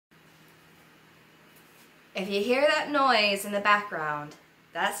If you hear that noise in the background,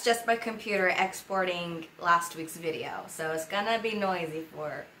 that's just my computer exporting last week's video. So it's gonna be noisy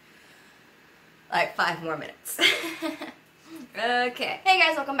for like 5 more minutes. Okay. Hey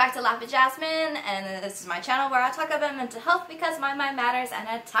guys, welcome back to Laugh with Jasmine, and this is my channel where I talk about mental health because my mind matters and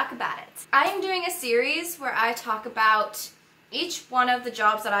I talk about it. I am doing a series where I talk about each one of the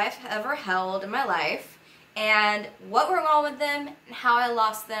jobs that I've ever held in my life and what went wrong with them and how I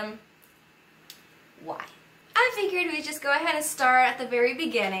lost them, why. I figured we'd just go ahead and start at the very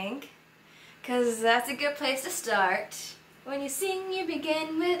beginning because that's a good place to start. When you sing, you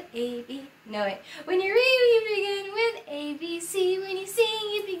begin with A, B. No, wait. When you read, you begin with A, B, C. When you sing,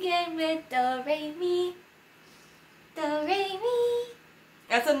 you begin with Do, Re, Mi. Do, Re, Mi.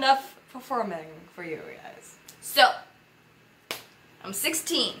 That's enough performing for you guys. So, I'm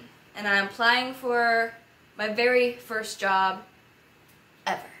 16, and I'm applying for my very first job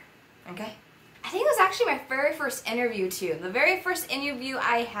ever. Okay? I think it was actually my very first interview, too. The very first interview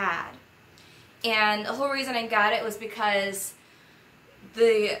I had. And the whole reason I got it was because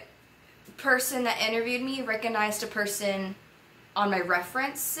the person that interviewed me recognized a person on my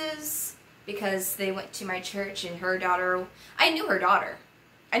references because they went to my church and her daughter, I knew her daughter.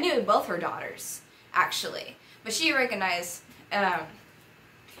 I knew both her daughters, actually. But she recognized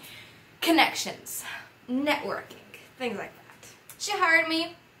connections, networking, things like that. She hired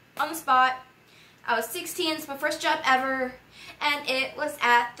me on the spot. I was 16, it's my first job ever, and it was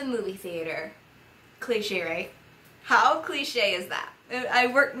at the movie theater. Cliche, right? How cliche is that?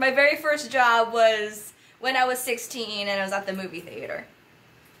 My very first job was when I was 16 and I was at the movie theater.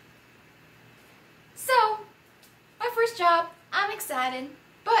 So, my first job, I'm excited,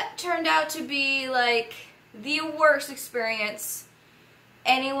 but turned out to be like the worst experience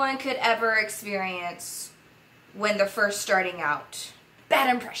anyone could ever experience when they're first starting out.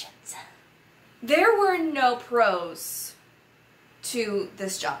 Bad impressions. There were no pros to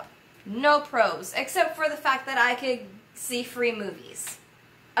this job. No pros, except for the fact that I could see free movies.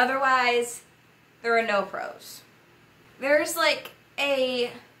 Otherwise, there are no pros. There's like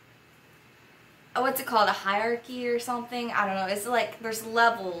what's it called, a hierarchy or something? I don't know. It's like there's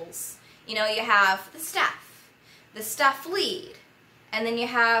levels. You know, you have the staff lead, and then you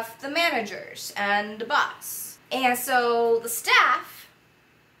have the managers and the boss. And so the staff,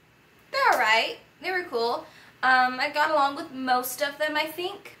 they're alright. They were cool. I got along with most of them, I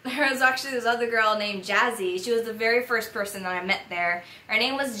think. There was actually this other girl named Jazzy. She was the very first person that I met there. Her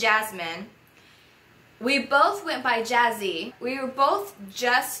name was Jasmine. We both went by Jazzy. We were both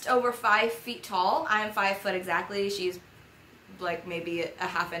just over 5 feet tall. I'm 5 foot exactly. She's like maybe a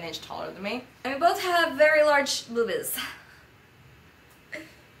half an inch taller than me. And we both have very large boobies.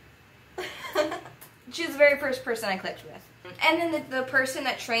 She was the very first person I clicked with. And then the person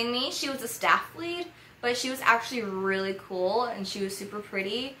that trained me, she was a staff lead. But she was actually really cool, and she was super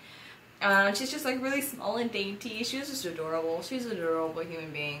pretty. She's just like really small and dainty. She was just adorable. She was an adorable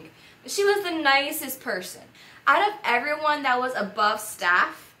human being. But she was the nicest person. Out of everyone that was above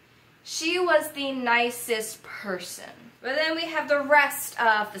staff, she was the nicest person. But then we have the rest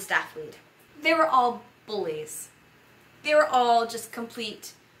of the staff lead. They were all bullies. They were all just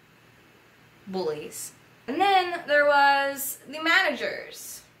complete bullies. And then there was the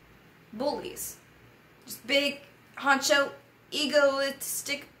managers. Bullies. Just big, honcho,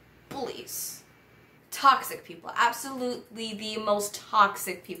 egoistic bullies. Toxic people. Absolutely the most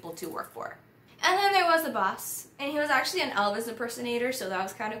toxic people to work for. And then there was the boss. And he was actually an Elvis impersonator, so that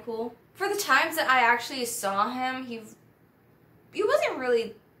was kind of cool. For the times that I actually saw him, he wasn't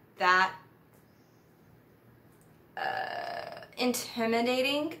really that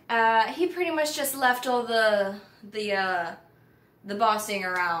intimidating. He pretty much just left all the bossing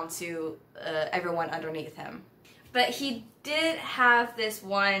around to everyone underneath him. But he did have this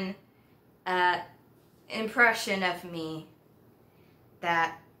one impression of me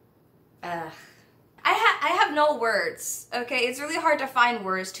that I have no words, okay? It's really hard to find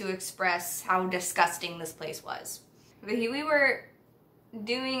words to express how disgusting this place was. But we were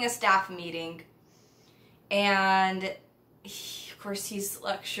doing a staff meeting, and of course he's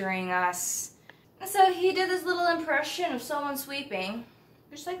lecturing us. So he did this little impression of someone sweeping,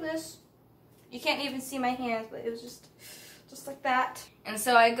 just like this. You can't even see my hands, but it was just like that. And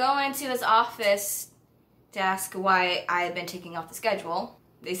so I go into his office to ask why I had been taking off the schedule.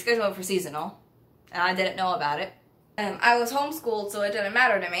 They scheduled it for seasonal, and I didn't know about it. I was homeschooled, so it didn't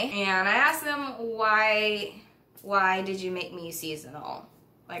matter to me. And I asked them, why did you make me seasonal?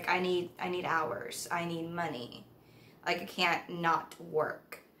 Like, I need hours, I need money. Like, I can't not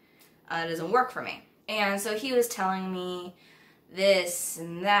work. It doesn't work for me. And so he was telling me this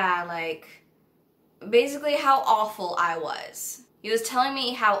and that, like, basically how awful I was. He was telling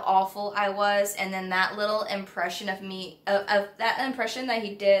me how awful I was, and then that little impression of me, of that impression that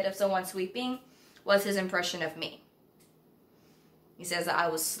he did of someone sweeping was his impression of me. He says that I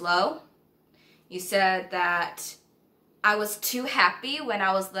was slow. He said that I was too happy when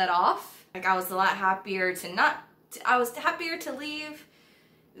I was let off. Like, I was a lot happier I was happier to leave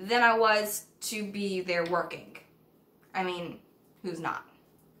than I was to be there working. I mean, who's not?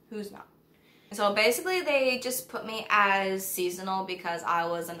 Who's not? So basically they just put me as seasonal because I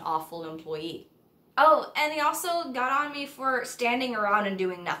was an awful employee. Oh, and they also got on me for standing around and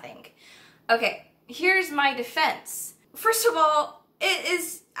doing nothing. Okay, here's my defense. First of all, it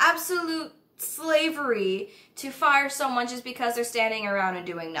is absolute slavery to fire someone just because they're standing around and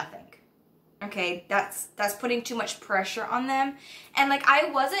doing nothing. Okay, that's putting too much pressure on them. And like, I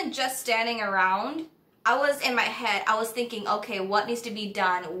wasn't just standing around. I was in my head, I was thinking, okay, what needs to be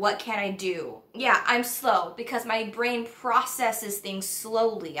done? What can I do? Yeah, I'm slow because my brain processes things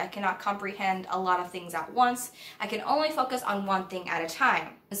slowly. I cannot comprehend a lot of things at once. I can only focus on one thing at a time.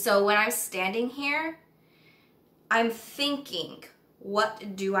 So when I'm standing here, I'm thinking,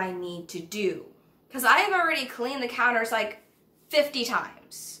 what do I need to do? Because I have already cleaned the counters like 50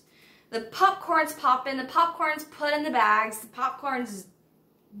 times. The popcorn's popping, the popcorn's put in the bags, the popcorn's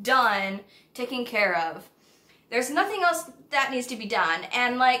done, taken care of. There's nothing else that needs to be done.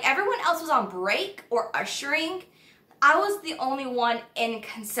 And like, everyone else was on break or ushering. I was the only one in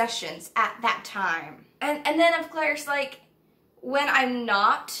concessions at that time. And then of course, like, when I'm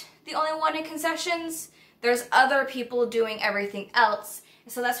not the only one in concessions, there's other people doing everything else.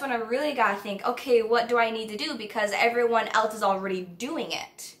 So that's when I really gotta think, okay, what do I need to do? Because everyone else is already doing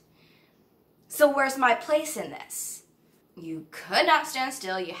it. So where's my place in this? You could not stand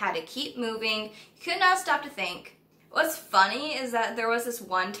still. You had to keep moving. You could not stop to think. What's funny is that there was this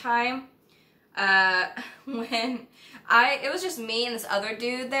one time when it was just me and this other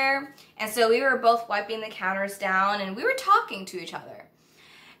dude there. And so we were both wiping the counters down and we were talking to each other.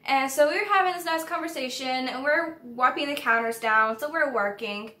 And so we were having this nice conversation and we're wiping the counters down, so we're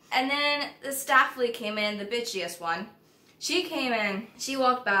working. And then the staff lead came in, the bitchiest one. She came in, she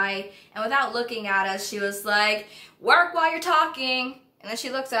walked by, and without looking at us, she was like, work while you're talking. And then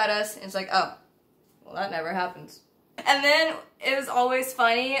she looks at us and it's like, oh, well, that never happens. And then it was always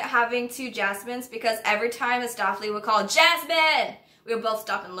funny having two Jasmines because every time the staff lead would call, Jasmine! We would both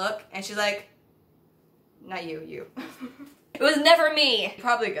stop and look, and she's like, not you, you. It was never me.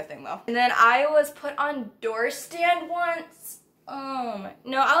 Probably a good thing though. And then I was put on door stand once.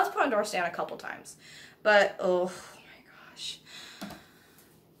 No, I was put on door stand a couple times. But, oh.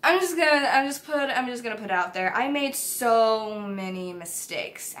 I'm just gonna put it out there. I made so many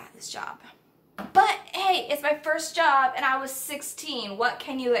mistakes at this job. But hey, it's my first job and I was 16. What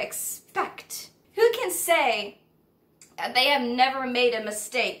can you expect? Who can say that they have never made a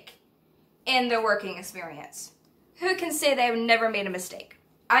mistake in their working experience? Who can say they have never made a mistake?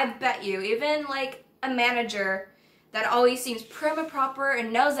 I bet you, even like a manager that always seems prim and proper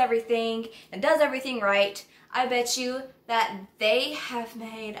and knows everything and does everything right, I bet you that they have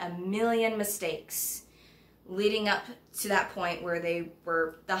made a million mistakes leading up to that point where they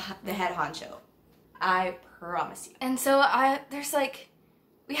were the head honcho. I promise you. And so there's like,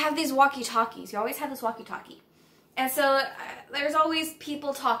 we have these walkie-talkies. You always have this walkie-talkie. And so there's always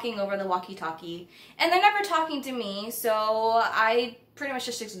people talking over the walkie-talkie. And they're never talking to me, so I pretty much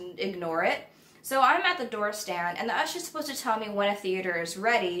just ignore it. So I'm at the door stand, and the usher's supposed to tell me when a theater is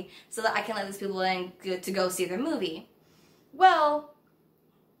ready so that I can let these people in to go see their movie. Well,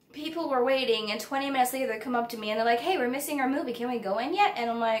 people were waiting, and 20 minutes later they come up to me and they're like, hey, we're missing our movie. Can we go in yet? And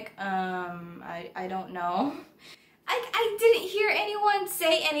I'm like, I don't know. I didn't hear anyone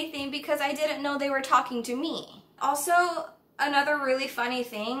say anything because I didn't know they were talking to me. Also, another really funny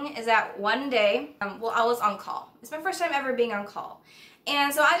thing is that one day, well, I was on call. It's my first time ever being on call.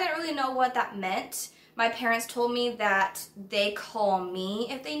 And so I didn't really know what that meant. My parents told me that they call me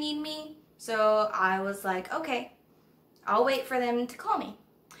if they need me. So I was like, okay, I'll wait for them to call me.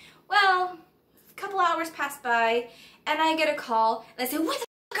 Well, a couple hours passed by and I get a call and they say, what the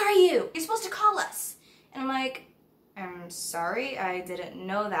fuck are you? You're supposed to call us. And I'm like, I'm sorry, I didn't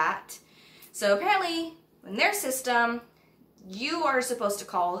know that. So apparently, in their system, you are supposed to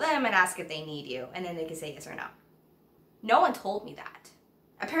call them and ask if they need you, and then they can say yes or no. No one told me that.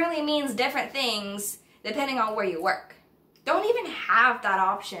 Apparently it means different things depending on where you work. Don't even have that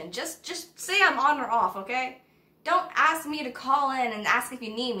option. Just say I'm on or off, okay? Don't ask me to call in and ask if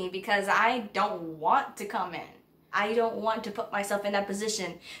you need me because I don't want to come in. I don't want to put myself in that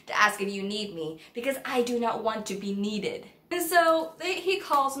position to ask if you need me because I do not want to be needed. And so he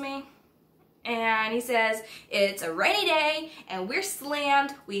calls me And he says, it's a rainy day and we're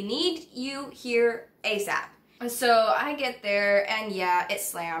slammed. We need you here ASAP. So I get there and yeah, it's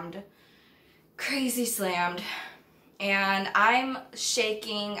slammed. Crazy slammed. And I'm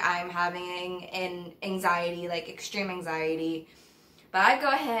shaking. I'm having an anxiety, like extreme anxiety. But I go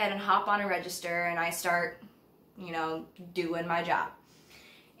ahead and hop on a register and I start, you know, doing my job.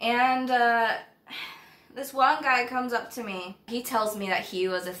 And this one guy comes up to me. He tells me that he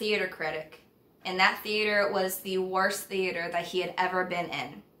was a theater critic. And that theater was the worst theater that he had ever been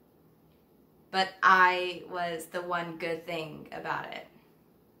in. But I was the one good thing about it.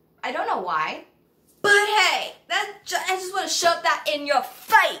 I don't know why. But hey, I just want to shove that in your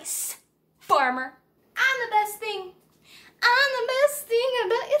face, farmer. I'm the best thing. I'm the best thing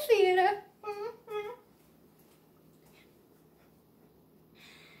about your theater.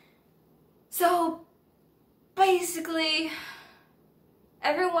 So, basically,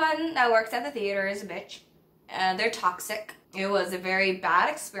 everyone that works at the theater is a bitch. They're toxic. It was a very bad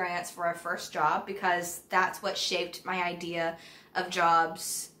experience for a first job because that's what shaped my idea of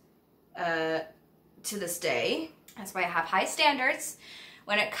jobs to this day. That's why I have high standards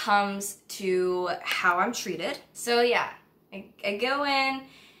when it comes to how I'm treated. So yeah, I go in,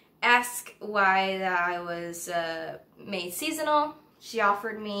 ask why I was made seasonal. She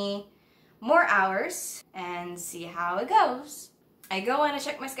offered me more hours and see how it goes. I go in, I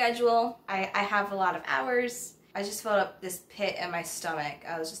check my schedule. I have a lot of hours. I just felt up this pit in my stomach.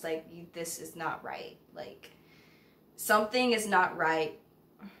 I was just like, this is not right. Like, something is not right.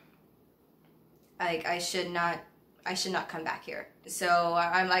 Like, I should not come back here. So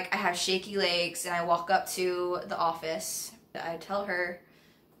I'm like, I have shaky legs and I walk up to the office. I tell her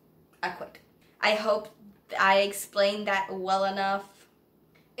I quit. I hope I explained that well enough.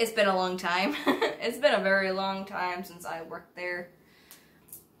 It's been a long time. It's been a very long time since I worked there.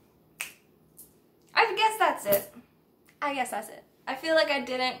 I guess that's it. I guess that's it. I feel like I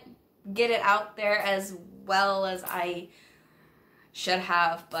didn't get it out there as well as I should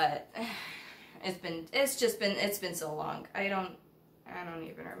have, but it's been so long. I don't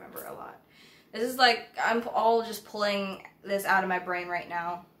even remember a lot. This is like, I'm all just pulling this out of my brain right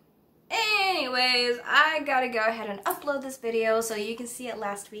now. Anyways, I gotta go ahead and upload this video so you can see it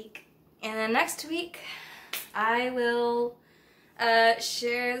last week. And then next week, I will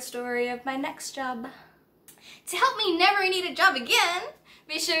share the story of my next job. To help me never need a job again,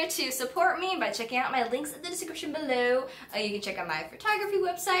 be sure to support me by checking out my links in the description below. You can check out my photography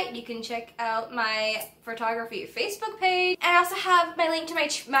website. You can check out my photography Facebook page. And I also have my link to my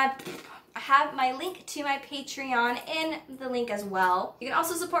link to my Patreon in the link as well. You can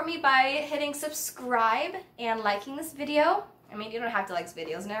also support me by hitting subscribe and liking this video. I mean, you don't have to like this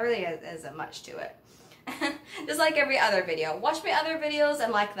videos, and there really isn't much to it. Just like every other video. Watch my other videos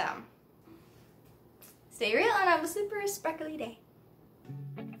and like them. Stay real and have a super sparkly day.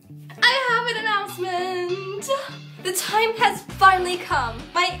 I have an announcement! The time has finally come.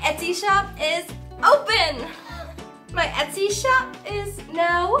 My Etsy shop is open! My Etsy shop is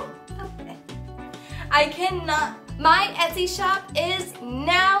now open. My Etsy shop is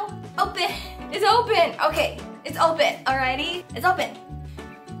now open. It's open. Okay, it's open. Alrighty? It's open.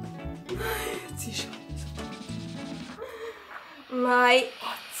 My Etsy shop is open. My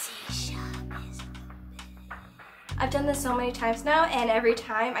Etsy shop is open. I've done this so many times now, and every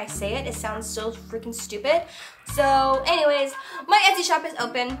time I say it, it sounds so freaking stupid. So, anyways, my Etsy shop is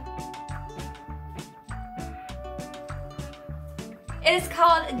open. It is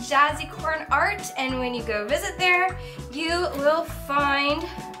called Jazzy Corn Art, and when you go visit there, you will find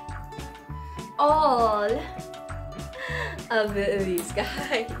all of these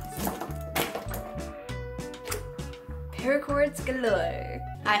guys. Paracords galore.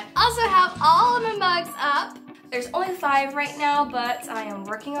 I also have all of my mugs up. There's only 5 right now, but I am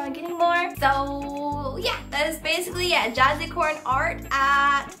working on getting more. So yeah, that is basically it. Jazzy Corn Art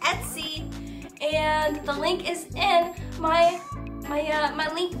at Etsy, and the link is in my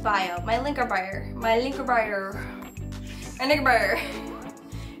link bio, my linker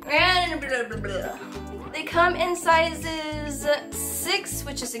and blah, blah, blah. They come in sizes 6,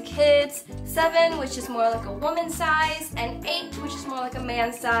 which is a kid's, 7, which is more like a woman's size, and 8, which is more like a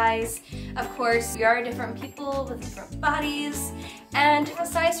man's size. Of course, we are different people with different bodies and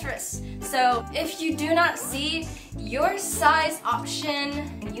different size wrists. So if you do not see your size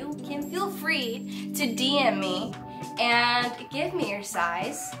option, you can feel free to DM me and give me your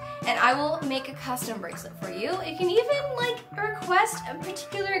size, and I will make a custom bracelet for you. You can even like request a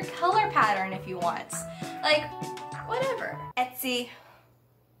particular color pattern if you want. Like, whatever. Etsy,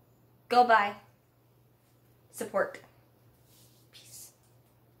 go buy, support.